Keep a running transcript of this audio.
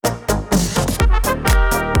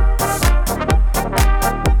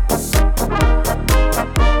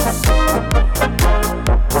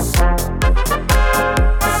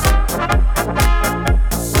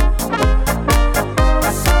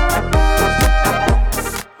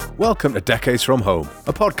Welcome to Decades from Home,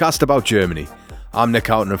 a podcast about Germany. I'm Nick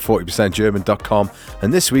Houghton of 40%German.com,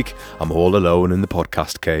 and this week I'm all alone in the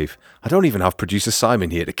podcast cave. I don't even have producer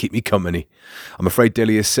Simon here to keep me company. I'm afraid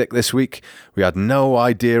Dilly is sick this week. We had no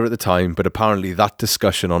idea at the time, but apparently that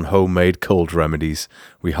discussion on homemade cold remedies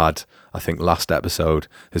we had, I think, last episode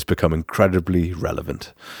has become incredibly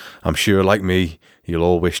relevant. I'm sure, like me, you'll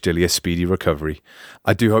all wish Dilly a speedy recovery.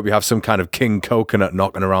 I do hope you have some kind of king coconut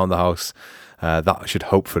knocking around the house. That should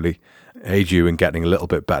hopefully aid you in getting a little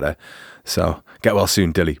bit better. So, get well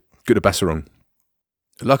soon, Dilly. Gute Besserung.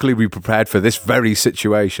 Luckily, we prepared for this very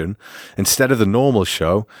situation. Instead of the normal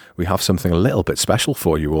show, we have something a little bit special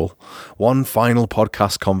for you all. One final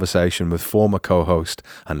podcast conversation with former co-host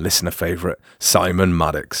and listener favourite, Simon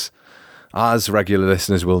Maddox. As regular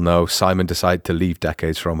listeners will know, Simon decided to leave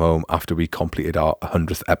Decades from Home after we completed our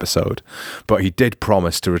 100th episode. But he did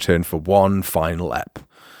promise to return for one final ep.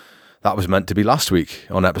 That was meant to be last week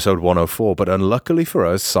on episode 104, but unluckily for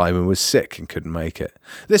us, Simon was sick and couldn't make it.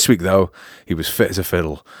 This week, though, he was fit as a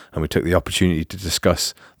fiddle, and we took the opportunity to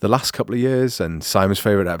discuss the last couple of years and Simon's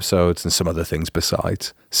favourite episodes and some other things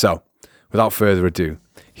besides. So, without further ado,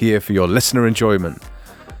 here for your listener enjoyment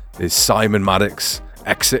is Simon Maddox,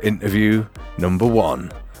 exit interview number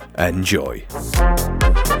 1. Enjoy.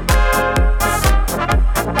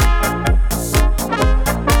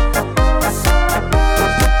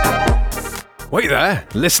 Wait there,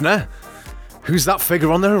 listener. Who's that figure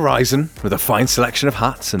on the horizon with a fine selection of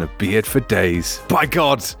hats and a beard for days? By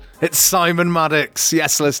God, it's Simon Maddox.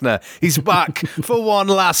 Yes, listener, he's back for one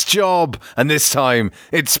last job, and this time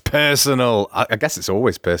it's personal. I guess it's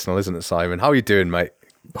always personal, isn't it, Simon? How are you doing, mate?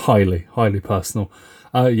 Highly personal.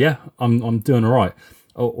 Yeah, I'm doing all right.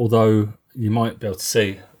 Although you might be able to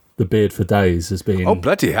see the beard for days has been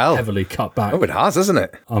bloody hell heavily cut back. Oh, it has, hasn't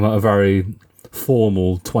it? I'm at a very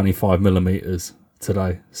formal 25mm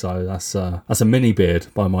today, so that's a mini beard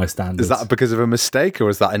by my standards. Is that because of a mistake or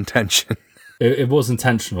is that intention? It was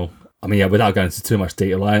intentional. I mean, yeah, without going into too much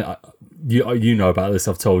detail, you know about this,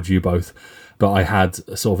 I've told you both, but I had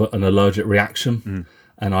sort of an allergic reaction,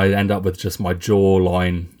 and I end up with just my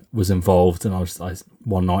jawline was involved, and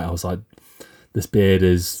one night I was like, this beard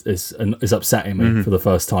is upsetting me for the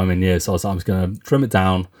first time in years, so I was like, I'm just going to trim it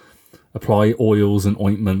down, apply oils and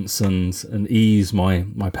ointments and ease my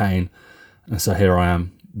pain. And so here I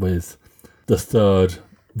am with the third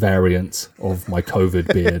variant of my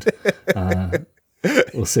COVID beard.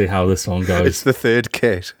 We'll see how this one goes. It's the third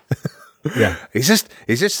kit. Yeah. He just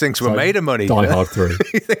thinks we're made of money. Die Hard 3.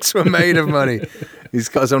 He thinks we're made of money. He's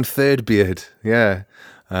got his own third beard. Yeah.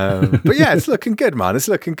 But yeah, it's looking good, man. It's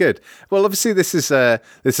looking good. Well, obviously, this is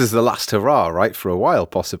the last hurrah, right? For a while,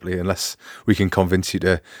 possibly, unless we can convince you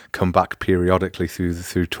to come back periodically through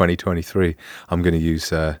 2023. I'm going to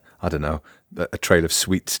use I don't know, a trail of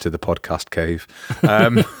sweets to the podcast cave.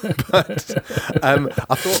 But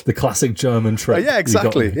I thought the classic German trick. Yeah,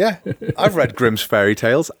 exactly. Yeah, I've read Grimm's fairy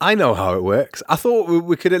tales. I know how it works. I thought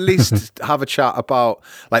we could at least have a chat about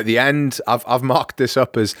like the end. I've marked this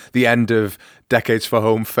up as the end of Decades for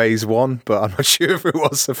Home Phase 1, but I'm not sure if it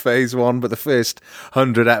was a Phase 1. But the first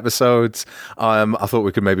 100 episodes, I thought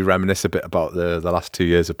we could maybe reminisce a bit about the last 2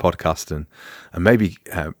 years of podcasting, and maybe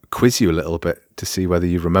quiz you a little bit to see whether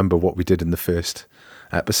you remember what we did in the first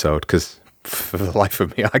episode, because for the life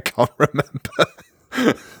of me, I can't remember.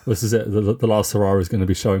 This is it. The last hurrah is going to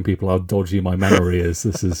be showing people how dodgy my memory is.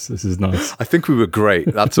 This is nice. I think we were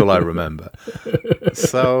great. That's all I remember.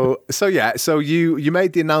 So yeah. So you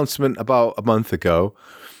made the announcement about a month ago,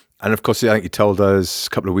 and of course, I think you told us a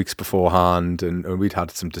couple of weeks beforehand, and we'd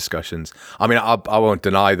had some discussions. I mean, I won't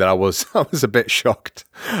deny that I was a bit shocked,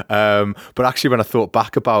 but actually, when I thought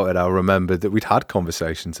back about it, I remembered that we'd had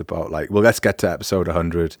conversations about like, well, let's get to episode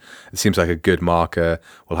 100. It seems like a good marker.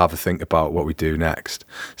 We'll have a think about what we do next.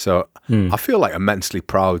 So I feel like immensely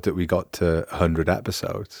proud that we got to 100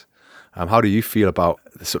 episodes. How do you feel about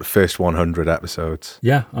the sort of first 100 episodes?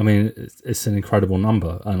 Yeah, I mean, it's an incredible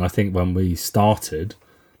number, and I think when we started,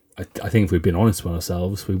 I think if we'd been honest with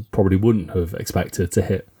ourselves, we probably wouldn't have expected to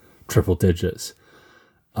hit triple digits.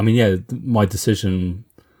 I mean, yeah, my decision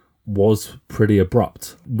was pretty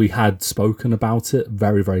abrupt. We had spoken about it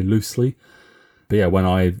very, very loosely. But yeah, when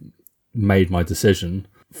I made my decision,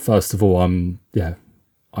 first of all, I'm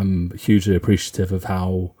hugely appreciative of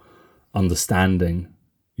how understanding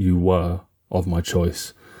you were of my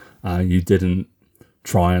choice. You didn't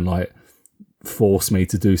try and like force me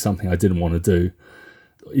to do something I didn't want to do.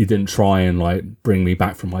 You didn't try and like bring me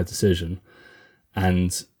back from my decision.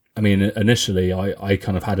 And I mean, initially I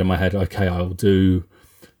kind of had in my head, okay, I'll do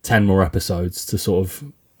 10 more episodes to sort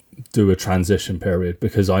of do a transition period,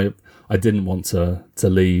 because I didn't want to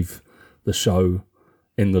leave the show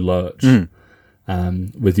in the lurch,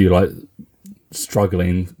 with you like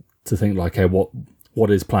struggling to think like, hey, what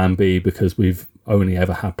is plan B, because we've only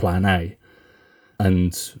ever had plan A.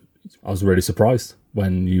 And I was really surprised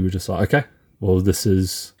when you were just like, okay, well, this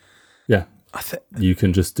is, you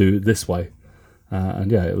can just do it this way.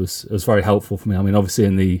 And yeah, it was very helpful for me. I mean, obviously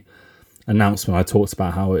in the announcement, I talked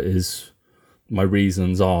about how it is, my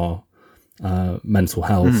reasons are mental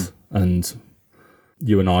health, and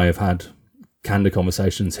you and I have had candid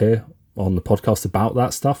conversations here on the podcast about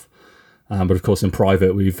that stuff. But of course, in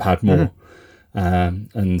private, we've had more.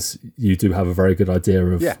 And you do have a very good idea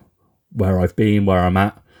of where I've been, where I'm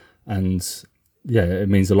at. And yeah, it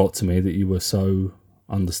means a lot to me that you were so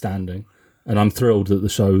understanding. And I'm thrilled that the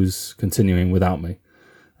show's continuing without me.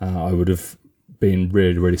 I would have been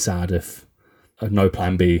really, really sad if no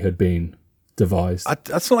plan B had been devised.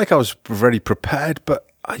 It's not like I was really prepared, but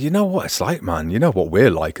you know what it's like, man. You know what we're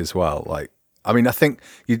like as well. Like, I mean, I think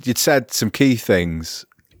you'd said some key things.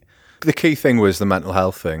 The key thing was the mental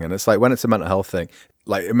health thing. And it's like, when it's a mental health thing,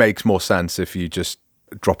 like, it makes more sense if you just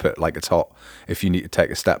drop it like it's hot. If you need to take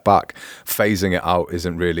a step back, phasing it out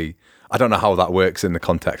isn't really, I don't know how that works in the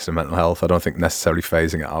context of mental health. I don't think necessarily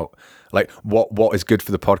phasing it out. Like, what is good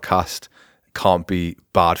for the podcast can't be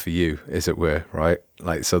bad for you, as it were, right?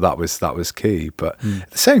 Like, so that was key. But at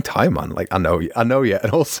the same time, man, like, I know you,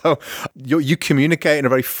 and also you communicate in a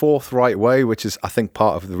very forthright way, which is, I think,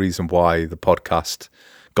 part of the reason why the podcast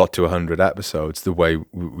got to 100 episodes, the way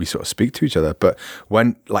we sort of speak to each other. But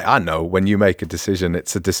when, like, I know when you make a decision,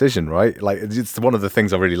 it's a decision, right? Like, it's one of the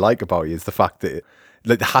things I really like about you is the fact that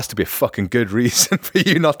there has to be a fucking good reason for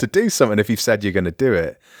you not to do something if you've said you're going to do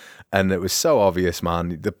it. And it was so obvious,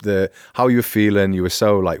 man. The how you were feeling, you were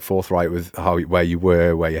so like forthright with where you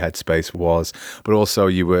were, where your headspace was, but also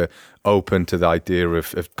you were open to the idea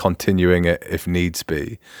of continuing it if needs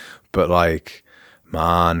be. But like,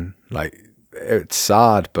 man, like, it's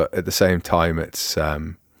sad, but at the same time, it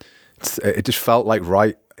just felt like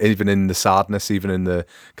right. Even in the sadness, even in the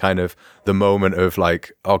kind of the moment of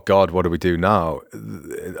like, oh God, what do we do now?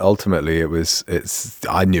 Ultimately,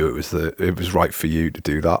 I knew it was right for you to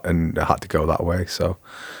do that, and it had to go that way. So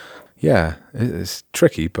yeah, it's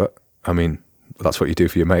tricky, but I mean, that's what you do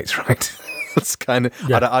for your mates, right? That's kind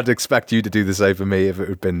of, I'd expect you to do the same for me if it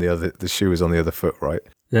had been the shoe was on the other foot, right?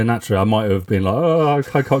 Yeah, naturally, I might have been like, oh, I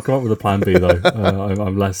can't come up with a plan B though.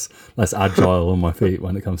 I'm less agile on my feet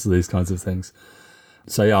when it comes to these kinds of things.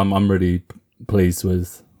 So yeah, I'm really pleased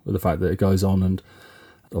with the fact that it goes on, and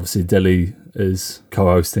obviously Dilly is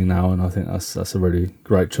co-hosting now, and I think that's a really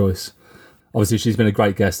great choice. Obviously, she's been a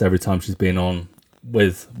great guest every time she's been on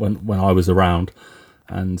with when I was around,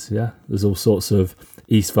 and yeah, there's all sorts of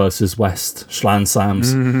East versus West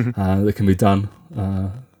schlan-sams that can be done.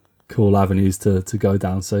 Cool avenues to go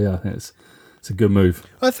down. So yeah, I think it's a good move.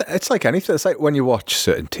 It's like anything. It's like when you watch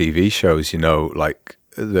certain TV shows, you know, like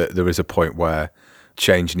there is a point where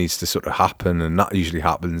change needs to sort of happen, and that usually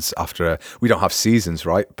happens after we don't have seasons,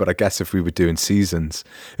 right? But I guess if we were doing seasons,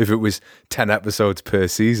 if it was 10 episodes per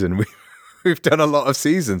season, we've done a lot of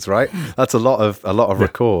seasons, right? That's a lot of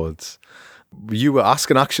records. You were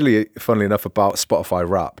asking, actually, funnily enough, about Spotify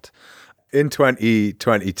Wrapped. In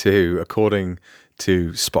 2022, according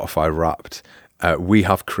to Spotify Wrapped, we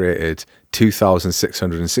have created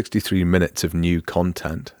 2,663 minutes of new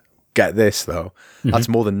content. Get this, though. That's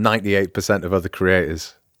more than 98% of other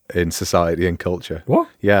creators in society and culture. What?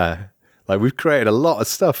 Yeah. Like, we've created a lot of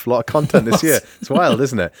stuff, a lot of content this year. It's wild,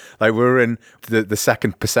 isn't it? Like, we're in the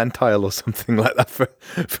second percentile or something like that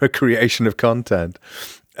for creation of content.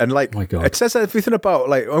 And like, it says everything about,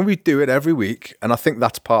 like, when we do it every week, and I think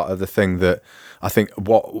that's part of the thing that I think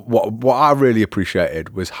what I really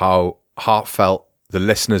appreciated was how heartfelt the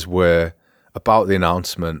listeners were about the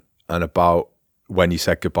announcement and about when you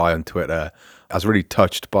said goodbye on Twitter. I was really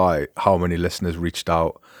touched by how many listeners reached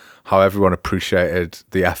out, how everyone appreciated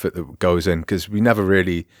the effort that goes in, because you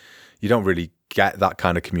don't really get that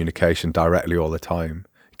kind of communication directly all the time.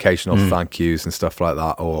 Occasional thank yous and stuff like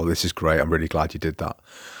that. Oh, this is great. I'm really glad you did that.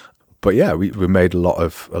 But yeah, we made a lot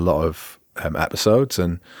of episodes,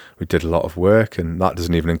 and we did a lot of work, and that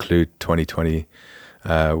doesn't even include 2020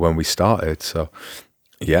 when we started. So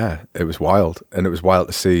yeah, it was wild, and it was wild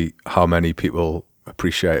to see how many people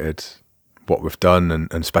appreciated what we've done,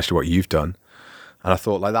 and especially what you've done. And I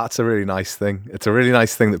thought, like, that's a really nice thing. It's a really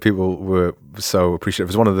nice thing that people were so appreciative.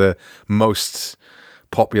 It was one of the most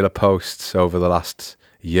popular posts over the last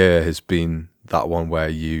year, has been that one where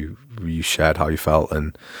you shared how you felt,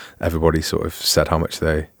 and everybody sort of said how much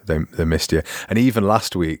they missed you. And even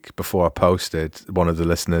last week, before I posted, one of the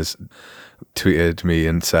listeners tweeted me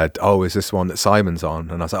and said, "Oh, is this one that Simon's on?"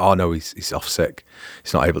 And I was like, "Oh no, he's off sick.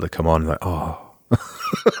 He's not able to come on." I'm like, oh.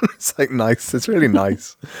 It's like nice. It's really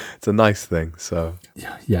nice. It's a nice thing. So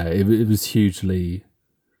yeah, it was hugely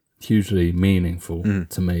meaningful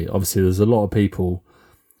to me. Obviously, there's a lot of people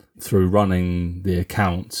through running the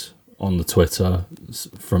account on the Twitter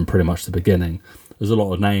from pretty much the beginning. There's a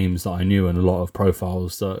lot of names that I knew and a lot of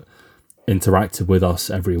profiles that interacted with us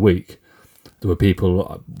every week. There were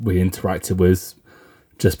people we interacted with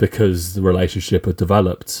just because the relationship had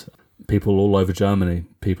developed. People all over Germany,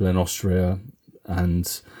 people in Austria,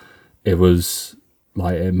 and it was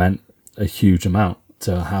like, it meant a huge amount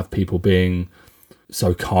to have people being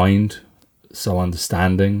so kind, so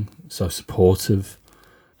understanding, so supportive,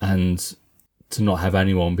 and to not have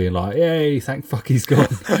anyone being like, "Yay, thank fuck he's gone."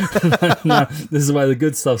 No, this is where the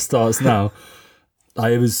good stuff starts now.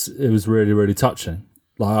 It was really, really touching.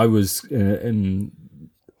 Like, I was in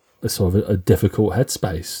a sort of a difficult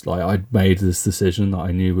headspace. Like, I'd made this decision that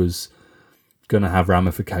I knew was going to have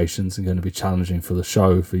ramifications and going to be challenging for the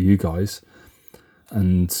show, for you guys.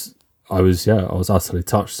 And I was utterly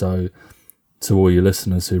touched. So to all your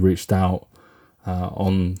listeners who reached out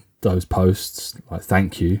on those posts, like,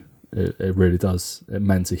 thank you. It really does. It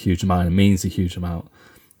meant a huge amount. It means a huge amount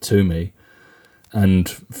to me. And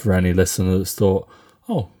for any listener that's thought,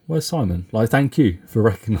 "Oh, where's Simon?" Like, thank you for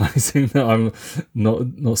recognising that I'm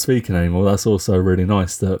not speaking anymore. That's also really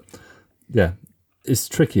nice. That, yeah, it's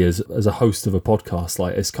tricky as a host of a podcast.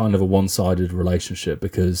 Like, it's kind of a one-sided relationship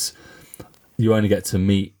because you only get to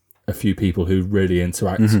meet a few people who really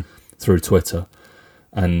interact through Twitter,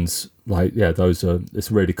 and like, yeah, it's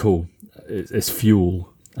really cool. It's fuel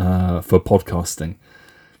for podcasting.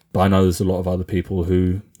 But I know there's a lot of other people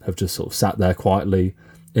who have just sort of sat there quietly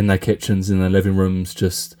in their kitchens, in their living rooms,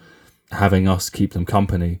 just having us keep them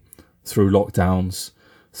company through lockdowns,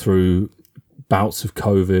 through bouts of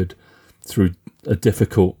COVID, through a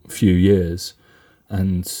difficult few years.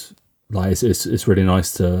 And like, it's really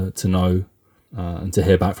nice to know and to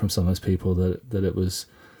hear back from some of those people that it was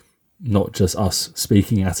not just us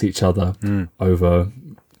speaking at each other over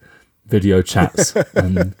video chats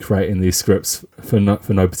and creating these scripts for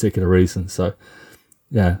no particular reason. So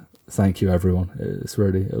yeah, thank you everyone. It was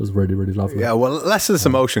really, really lovely. Yeah, well, less of this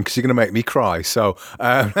emotion because you're going to make me cry. So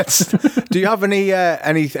do you have any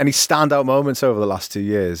standout moments over the last 2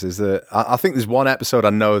 years? I think there's one episode I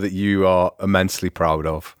know that you are immensely proud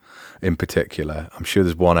of in particular. I'm sure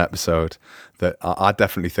there's one episode that I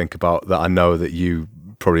definitely think about that I know that you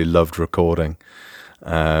probably loved recording.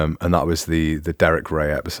 And that was the Derek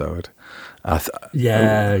Ray episode. I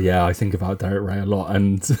think about Derek Ray a lot.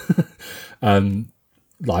 And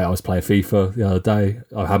like, I was playing FIFA the other day.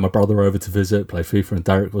 I had my brother over to visit, play FIFA, and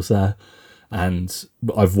Derek was there. And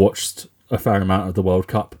I've watched a fair amount of the World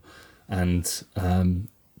Cup. And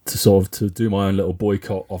to do my own little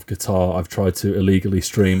boycott of Qatar, I've tried to illegally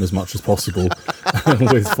stream as much as possible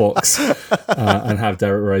with Fox and have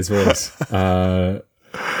Derek Ray's voice.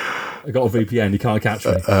 I got a VPN, you can't catch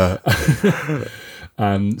me.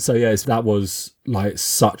 So yeah, that was like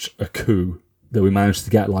such a coup that we managed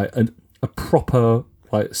to get like a proper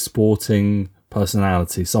like sporting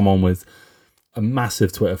personality, someone with a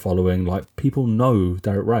massive Twitter following. Like, people know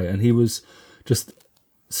Derek Ray, and he was just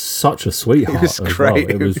such a sweetheart. It was great.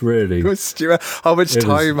 Well. It was really. It was Stuart. How much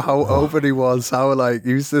time? How open he was. How like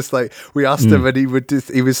he was just like, we asked him, and he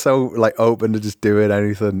was so like open to just doing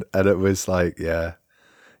anything, and it was like, yeah.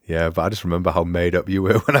 Yeah, but I just remember how made up you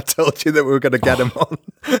were when I told you that we were going to get him on.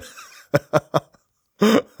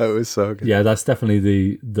 It was so good. Yeah, that's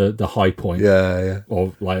definitely the high point. Yeah.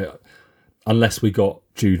 Or like, unless we got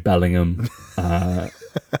Jude Bellingham,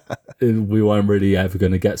 we weren't really ever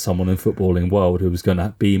going to get someone in footballing world who was going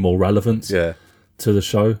to be more relevant to the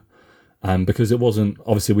show. Because it wasn't,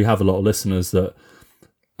 obviously we have a lot of listeners that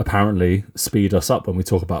apparently speed us up when we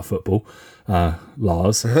talk about football.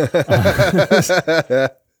 Lars.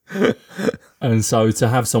 And so to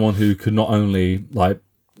have someone who could not only like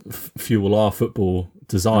fuel our football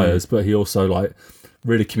desires, but he also like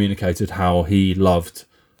really communicated how he loved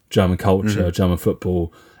German culture, German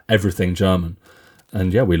football, everything German.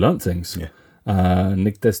 And yeah, we learnt things.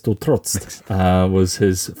 Nicht desto trotz was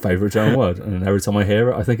his favourite German word. And every time I hear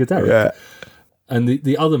it, I think of Derek. Yeah. And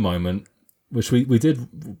the other moment, which we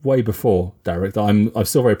did way before Derek, that I'm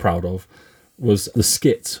still very proud of, was the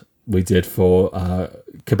skit we did for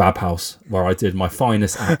Kebab House, where I did my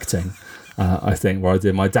finest acting, I think, where I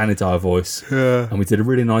did my Danny Dyer voice. Yeah. And we did a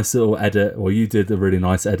really nice little edit, or you did a really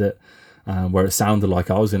nice edit. where it sounded like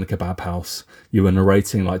I was in a kebab house. You were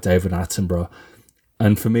narrating like David Attenborough.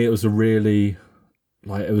 And for me, it was a really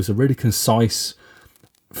concise,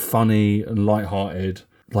 funny and lighthearted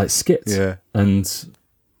like skit. Yeah. And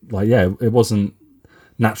like, yeah, it wasn't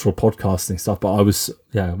natural podcasting stuff, but I was,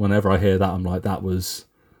 whenever I hear that, I'm like, that was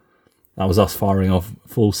us firing off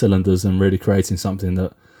full cylinders and really creating something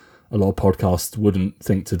that a lot of podcasts wouldn't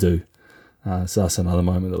think to do. So that's another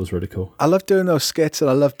moment that was really cool. I love doing those skits and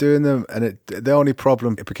I love doing them. And the only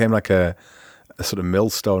problem, it became like a sort of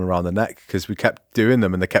millstone around the neck because we kept doing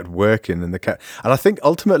them and they kept working and and I think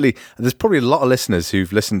ultimately there's probably a lot of listeners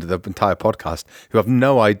who've listened to the entire podcast who have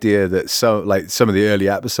no idea that some of the early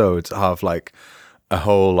episodes have like a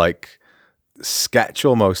whole like sketch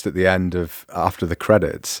almost at the end of after the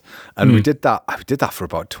credits, and we did that for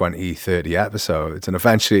about 20-30 episodes, and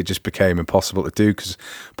eventually it just became impossible to do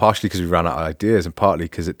partially because we ran out of ideas and partly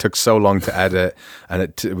because it took so long to edit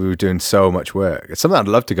and we were doing so much work. It's something I'd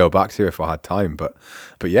love to go back to if I had time, but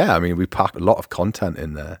yeah, I mean, we packed a lot of content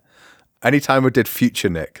in there. Anytime we did Future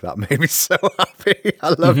Nick, that made me so happy.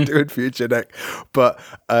 I love doing Future Nick, but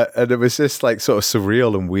and it was just like sort of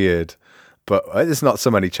surreal and weird. But there's not so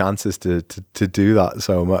many chances to do that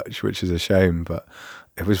so much, which is a shame. But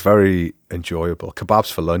it was very enjoyable.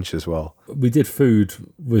 Kebabs for lunch as well. We did food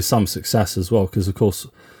with some success as well, because of course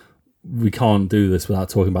we can't do this without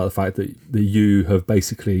talking about the fact that you have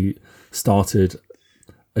basically started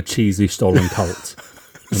a cheesy Stollen cult,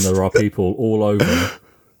 and there are people all over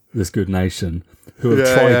this good nation who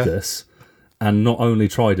have tried this, and not only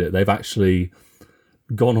tried it, they've actually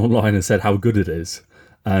gone online and said how good it is.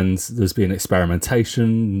 And there's been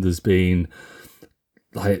experimentation, there's been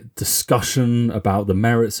like discussion about the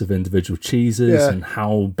merits of individual cheeses and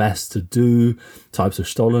how best to do types of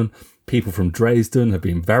Stollen. People from Dresden have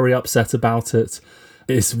been very upset about it.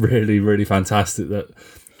 It's really, really fantastic that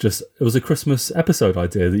it was a Christmas episode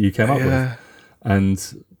idea that you came up with.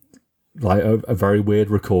 And like a very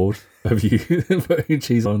weird record of you putting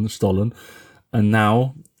cheese on Stollen. And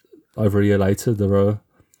now, over a year later, there are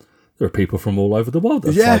people from all over the world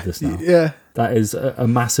that have tried this now. Yeah. That is a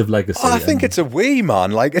massive legacy. I think it's a we, man.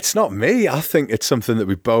 Like, it's not me. I think it's something that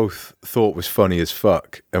we both thought was funny as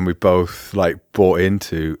fuck, and we both like bought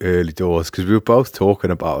into early doors because we were both talking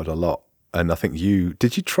about it a lot. And I think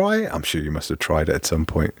did you try it? I'm sure you must have tried it at some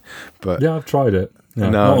point. But yeah, I've tried it. Yeah,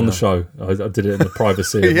 not on the show. I did it in the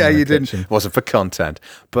privacy of yeah, my you kitchen. didn't. It wasn't for content.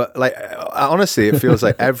 But like, honestly, it feels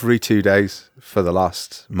like every 2 days for the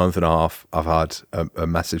last month and a half, I've had a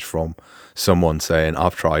message from someone saying,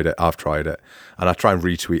 I've tried it. And I try and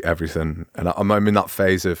retweet everything. And I'm in that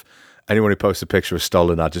phase of anyone who posts a picture of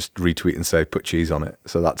Stollen, I just retweet and say, put cheese on it.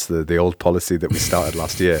 So that's the old policy that we started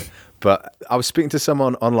last year. But I was speaking to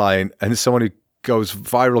someone online, and someone who goes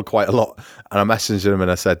viral quite a lot, and I messaged him and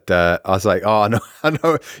I said, I was like, oh, I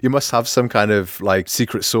know you must have some kind of like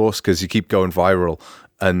secret sauce because you keep going viral.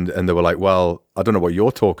 And they were like, well, I don't know what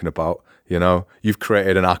you're talking about. You know, you've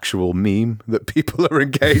created an actual meme that people are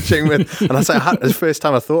engaging with. And I was like, the first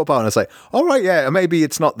time I thought about it, I was like, all right, yeah, maybe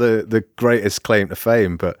it's not the greatest claim to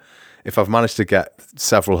fame, but if I've managed to get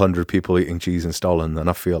several hundred people eating cheese and Stollen, then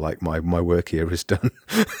I feel like my work here is done.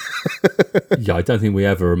 Yeah, I don't think we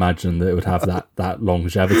ever imagined that it would have that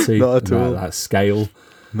longevity, that scale.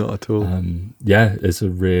 Not at all. Yeah, it's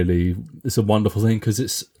a wonderful thing because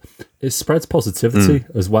it spreads positivity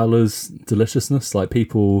as well as deliciousness. Like,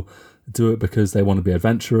 people do it because they want to be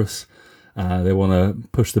adventurous. They want to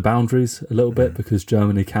push the boundaries a little bit because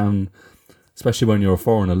Germany can, especially when you're a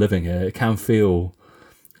foreigner living here, it can feel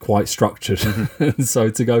quite structured. And so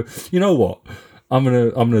to go, you know what, I'm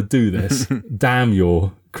gonna do this. Damn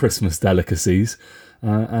your Christmas delicacies.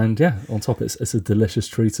 And yeah, on top it's a delicious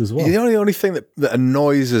treat as well. The only thing that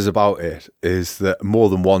annoys us about it is that more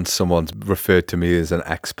than once someone's referred to me as an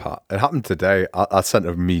expat. It happened today. I sent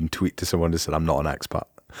a mean tweet to someone that said I'm not an expat.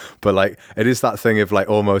 But like, it is that thing of like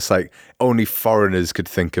almost like only foreigners could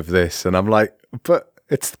think of this, and I'm like, but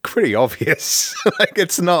it's pretty obvious. Like,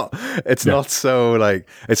 it's not so like,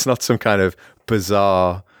 it's not some kind of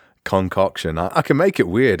bizarre concoction. I can make it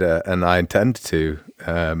weirder, and I intend to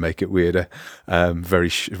make it weirder very,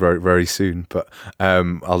 very soon. But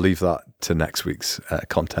I'll leave that to next week's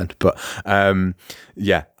content. But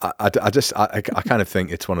yeah, I kind of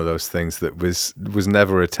think it's one of those things that was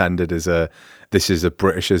never intended as this is a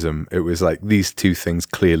Britishism. It was like, these two things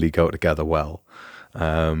clearly go together well.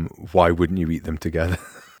 Why wouldn't you eat them together?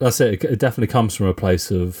 That's it. It definitely comes from a place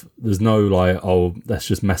of, there's no like, oh, let's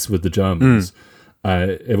just mess with the Germans.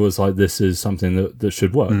 It was like, this is something that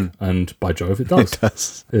should work, and by Jove, it does. It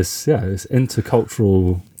does. It's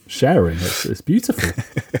intercultural sharing. It's beautiful.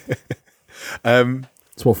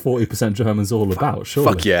 It's what 40% German's all about,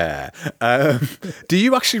 surely. Fuck yeah. Do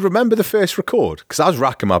you actually remember the first record? Because I was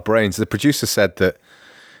racking my brains. The producer said that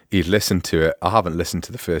he'd listened to it. I haven't listened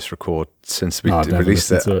to the first record since we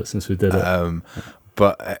released it. To it since we did it.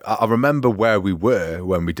 But I remember where we were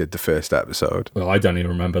when we did the first episode. Well, I don't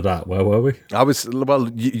even remember that. Where were we? I was, well,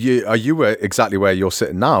 you were exactly where you're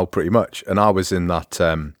sitting now, pretty much. And I was in that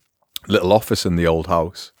little office in the old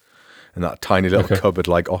house, in that tiny little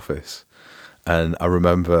cupboard-like office. And I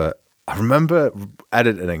remember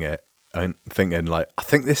editing it and thinking, like, I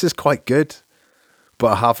think this is quite good,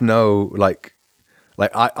 but I have no,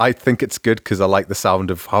 I think it's good because I like the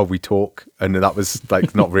sound of how we talk, and that was,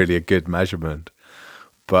 like, not really a good measurement.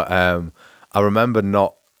 But I remember we,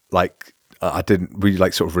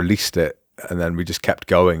 like, sort of released it, and then we just kept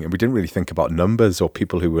going, and we didn't really think about numbers or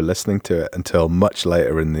people who were listening to it until much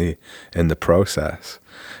later in the process.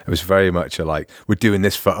 It was very much we're doing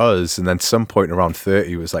this for us, and then some point around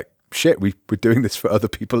 30 was like, shit, we're doing this for other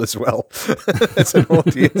people as well. It's an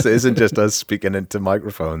audience. It isn't just us speaking into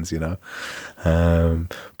microphones, you know.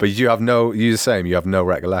 But you have no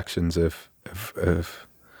recollections of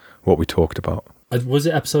what we talked about. Was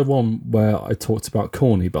it episode 1 where I talked about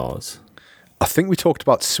corny bars? I think we talked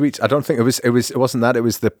about sweets. I don't think it wasn't that. It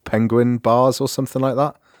was the penguin bars or something like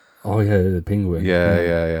that. Oh yeah, the penguin.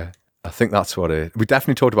 Yeah. I think that's what it is. We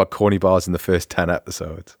definitely talked about corny bars in the first 10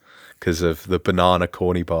 episodes because of the banana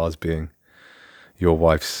corny bars being your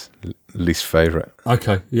wife's least favourite.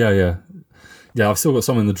 Okay, yeah. I've still got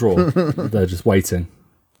some in the drawer. They're just waiting.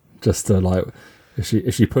 Just to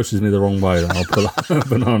if she pushes me the wrong way, then I'll pull out a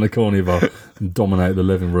banana corny bar and dominate the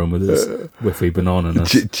living room with its whiffy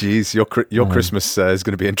banana-ness. Jeez, your Christmas is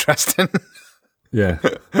going to be interesting. Yeah.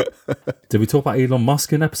 Did we talk about Elon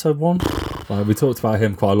Musk in episode 1? We talked about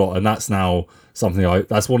him quite a lot, and that's now something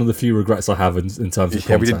that's one of the few regrets I have in terms of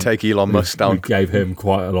content. We didn't take Elon Musk down. We gave him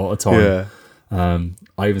quite a lot of time. Yeah.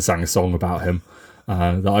 I even sang a song about him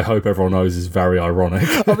that I hope everyone knows is very ironic.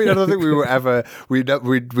 I mean, I don't think we were ever we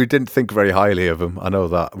didn't think very highly of him. I know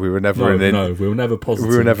that we were never we were never positive.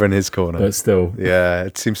 We were never in his corner, but still, yeah,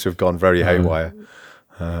 it seems to have gone very haywire.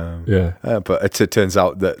 But it turns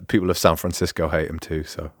out that people of San Francisco hate him too,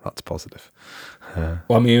 so that's positive. Well,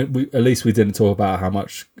 I mean, at least we didn't talk about how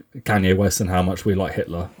much Kanye West and how much we like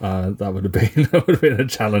Hitler. That would have been a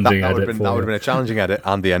challenging edit. That would have been a challenging edit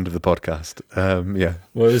and the end of the podcast. Yeah.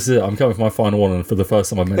 Well, this is it. I'm coming for my final one, and for the first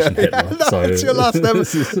time I mentioned Hitler. It's your last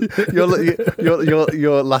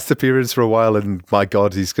your last appearance for a while, and my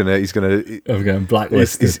God, he's gonna. I'm getting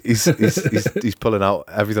blacklisted. He's pulling out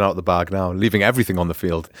everything out of the bag now, leaving everything on the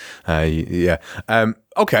field. Yeah.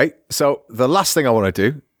 Okay. So the last thing I want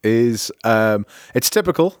to do is it's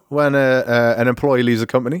typical when an employee leaves a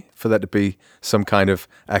company for there to be some kind of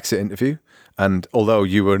exit interview. And although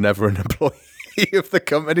you were never an employee of the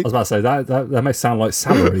company, I was about to say that may sound like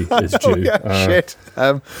salary is due. Shit.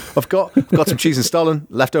 I've got some cheese and stollen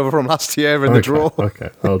left over from last year in the drawer. Okay,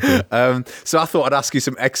 I'll do. So I thought I'd ask you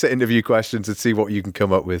some exit interview questions and see what you can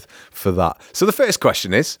come up with for that. So the first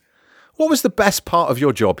question is, what was the best part of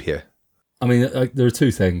your job here? I mean, there are two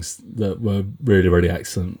things that were really, really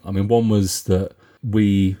excellent. I mean, one was that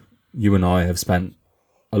you and I have spent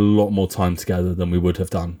a lot more time together than we would have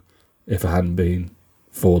done if it hadn't been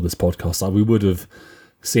for this podcast. We would have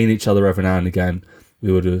seen each other every now and again.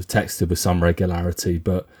 We would have texted with some regularity.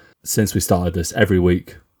 But since we started this, every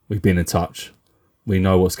week we've been in touch. We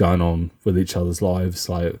know what's going on with each other's lives.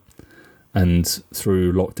 And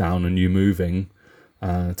through lockdown and you moving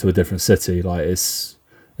to a different city,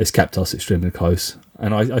 it's kept us extremely close.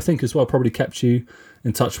 And I think as well probably kept you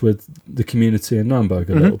in touch with the community in Nuremberg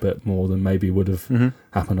a little bit more than maybe would have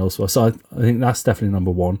happened elsewhere. So I think that's definitely number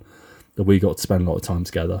one, that we got to spend a lot of time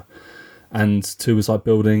together. And two was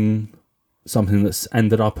building something that's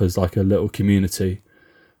ended up as a little community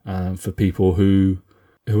for people who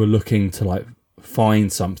are looking to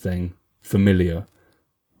find something familiar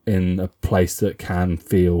in a place that can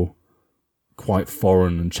feel quite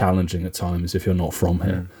foreign and challenging at times if you're not from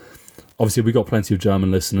here. Obviously, we got plenty of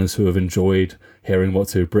German listeners who have enjoyed hearing what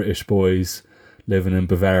two British boys living in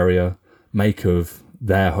Bavaria make of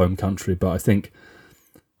their home country. But I think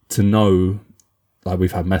to know,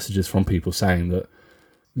 we've had messages from people saying that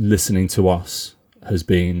listening to us has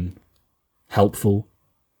been helpful,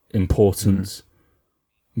 important,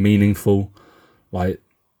 meaningful.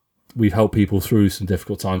 We've helped people through some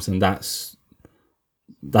difficult times, and that's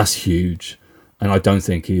huge. And I don't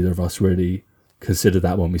think either of us really considered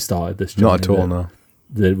that when we started this journey. Not at all, no.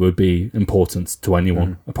 That it would be important to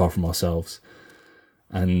anyone apart from ourselves.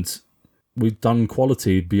 And we've done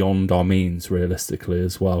quality beyond our means, realistically,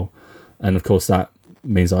 as well. And of course, that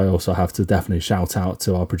means I also have to definitely shout out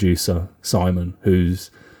to our producer, Simon,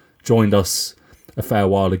 who's joined us a fair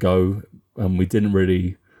while ago, and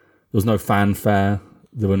there was no fanfare,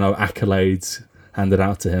 there were no accolades handed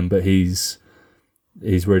out to him, but he's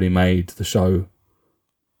really made the show,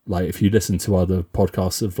 like, if you listen to other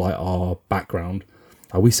podcasts of like our background,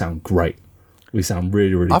 we sound great. We sound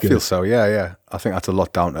really, really good. I feel so, yeah. I think that's a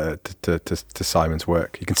lot down to Simon's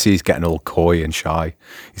work. You can see he's getting all coy and shy.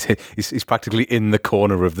 He's practically in the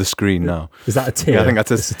corner of the screen now. Is that a tear? Yeah, I think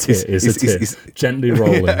that's a tear. It's a tear. Gently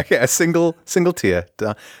rolling. Yeah, a single tear.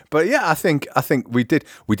 But yeah, I think we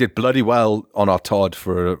did bloody well on our Todd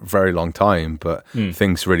for a very long time. But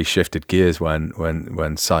things really shifted gears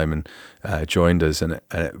when Simon joined us, and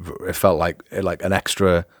it felt like an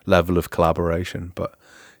extra level of collaboration. But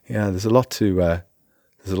yeah, there's a lot to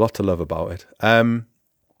love about it.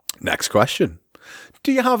 Next question.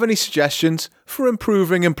 Do you have any suggestions for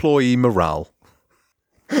improving employee morale?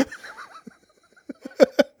 A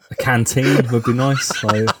canteen would be nice.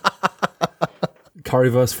 Like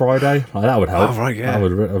Curryverse Friday. Like, that would help. Oh, right, yeah. That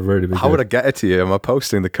would really be How good. would I get it to you? Am I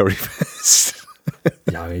posting the Curryverse?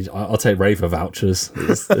 Yeah, I mean, I'll take Raver vouchers.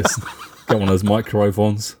 Get one of those microwave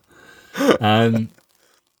ones. Yeah,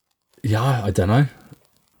 I don't know.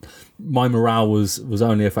 My morale was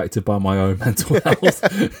only affected by my own mental health.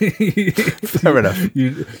 Fair enough.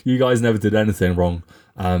 You guys never did anything wrong.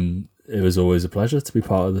 It was always a pleasure to be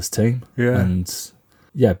part of this team. Yeah. And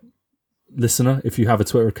yeah, listener, if you have a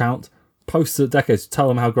Twitter account, post to Decades, tell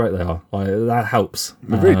them how great they are. Like, that helps.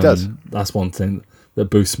 It really does. That's one thing that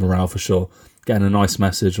boosts morale for sure. Getting a nice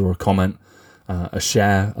message or a comment, a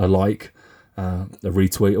share, a like, a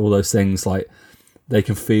retweet, all those things, like, they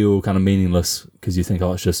can feel kind of meaningless because you think,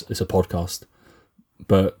 it's a podcast.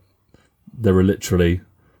 But there are literally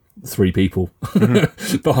 3 people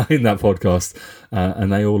behind that podcast,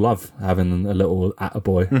 and they all love having a little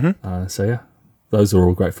attaboy. So yeah, those are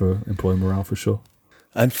all great for employee morale for sure.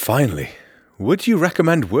 And finally, would you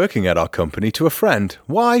recommend working at our company to a friend?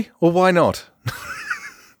 Why or why not?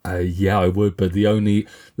 Yeah, I would, but the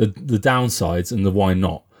downsides and the why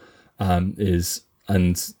not is,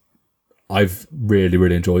 and I've really,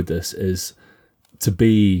 really enjoyed this, is to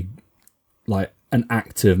be like an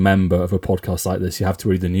active member of a podcast like this. You have to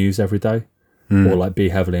read the news every day or like be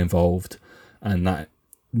heavily involved. And that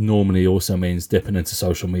normally also means dipping into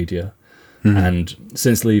social media. And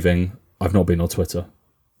since leaving, I've not been on Twitter.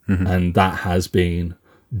 And that has been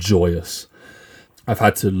joyous. I've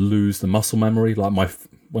had to lose the muscle memory. Like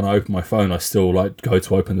when I open my phone, I still like go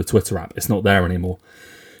to open the Twitter app. It's not there anymore.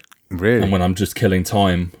 Really? And when I'm just killing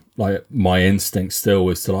time, like my instinct still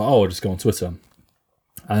is to I'll just go on Twitter,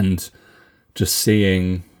 and just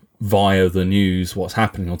seeing via the news what's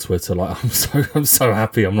happening on Twitter. Like, I'm so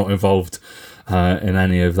happy I'm not involved in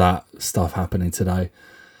any of that stuff happening today.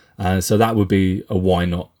 So that would be a why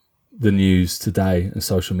not. The news today and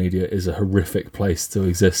social media is a horrific place to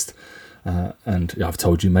exist. And I've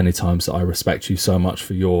told you many times that I respect you so much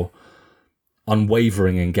for your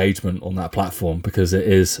unwavering engagement on that platform, because it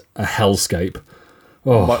is a hellscape.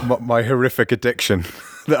 Oh. My horrific addiction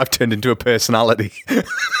that I've turned into a personality.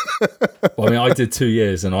 Well, I mean, I did 2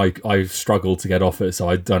 years and I struggled to get off it, so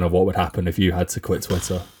I don't know what would happen if you had to quit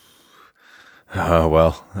Twitter. Oh,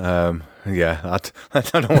 well, yeah, I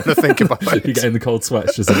don't want to think about it. You're getting the cold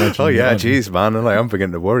sweats just imagining. Oh, yeah, geez, man, I'm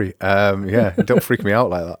beginning to worry. Yeah, don't freak me out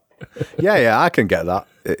like that. Yeah, I can get that.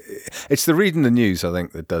 It's the reading the news, I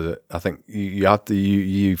think, that does it. I think you have to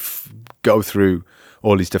you go through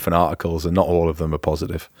all these different articles, and not all of them are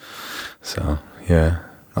positive. So yeah,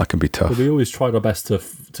 that can be tough. But we always tried our best to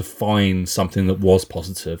find something that was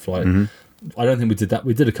positive. Like, I don't think we did that.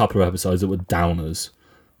 We did a couple of episodes that were downers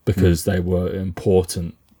because they were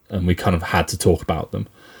important and we kind of had to talk about them.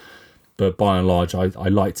 But by and large, I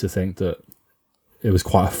like to think that it was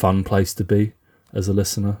quite a fun place to be as a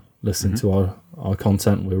listener, listening to our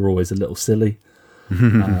content. We were always a little silly,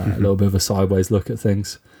 a little bit of a sideways look at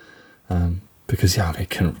things. Because we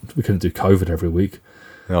couldn't do COVID every week.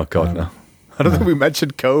 Oh God, no! I don't think we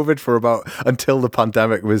mentioned COVID for until the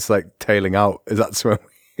pandemic was like tailing out. That's when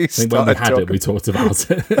we started when we had talking. it, we talked about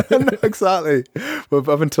it. No, exactly. But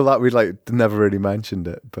up until that, we never really mentioned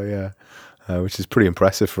it. But yeah, which is pretty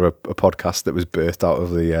impressive for a podcast that was birthed out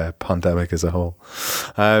of the pandemic as a whole.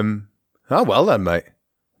 Oh well then, mate.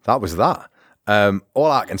 That was that.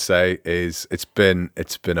 All I can say is it's been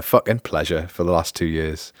a fucking pleasure for the last 2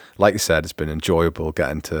 years. Like you said, it's been enjoyable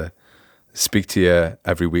getting to speak to you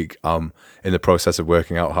every week. I'm in the process of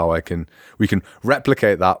working out how we can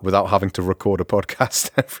replicate that without having to record a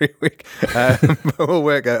podcast every week.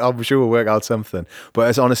 I'm sure we'll work out something. But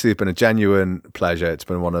it's honestly been a genuine pleasure. It's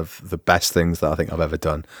been one of the best things that I think I've ever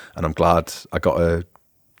done, and I'm glad I got to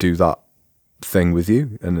do that thing with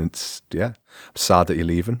you. And it's I'm sad that you're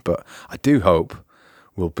leaving, but I do hope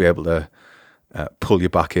we'll be able to pull you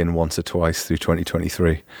back in once or twice through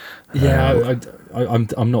 2023. Yeah,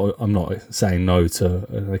 I'm not saying no to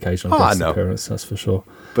an occasional guest appearance. That's for sure.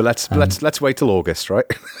 But let's wait till August, right?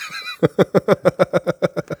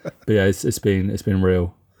 But yeah, it's been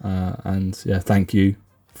real, and yeah, thank you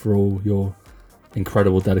for all your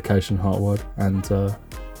incredible dedication, and hard work, and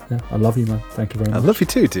I love you, man. Thank you very much. I love you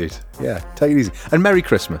too, dude. Yeah, take it easy, and Merry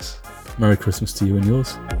Christmas. Merry Christmas to you and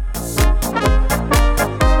yours.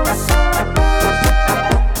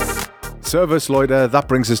 Servus Leute, that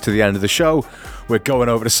brings us to the end of the show. We're going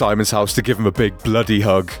over to Simon's house to give him a big bloody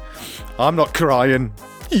hug. I'm not crying.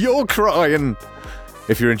 You're crying.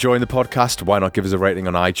 If you're enjoying the podcast, why not give us a rating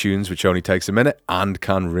on iTunes, which only takes a minute and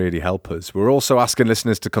can really help us. We're also asking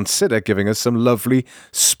listeners to consider giving us some lovely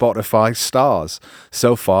Spotify stars.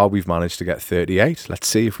 So far, we've managed to get 38. Let's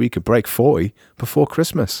see if we could break 40 before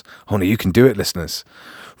Christmas. Only you can do it, listeners.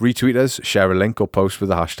 Retweet us, share a link, or post with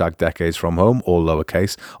the hashtag DecadesFromHome, all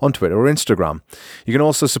lowercase, on Twitter or Instagram. You can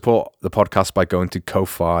also support the podcast by going to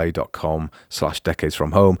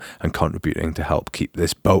ko-fi.com/decadesfromhome and contributing to help keep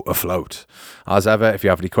this boat afloat. As ever, if you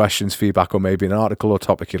have any questions, feedback, or maybe an article or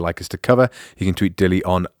topic you'd like us to cover, you can tweet Dilly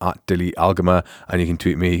on @DillyAlgamer, and you can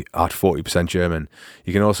tweet me at 40% German.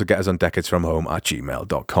 You can also get us on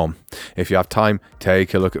decadesfromhome@gmail.com. If you have time,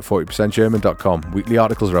 take a look at 40percentgerman.com. Weekly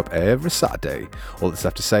articles are up every Saturday. All that's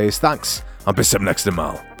left to say is thanks, and bis zum nächsten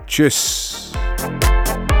Mal. Tschüss.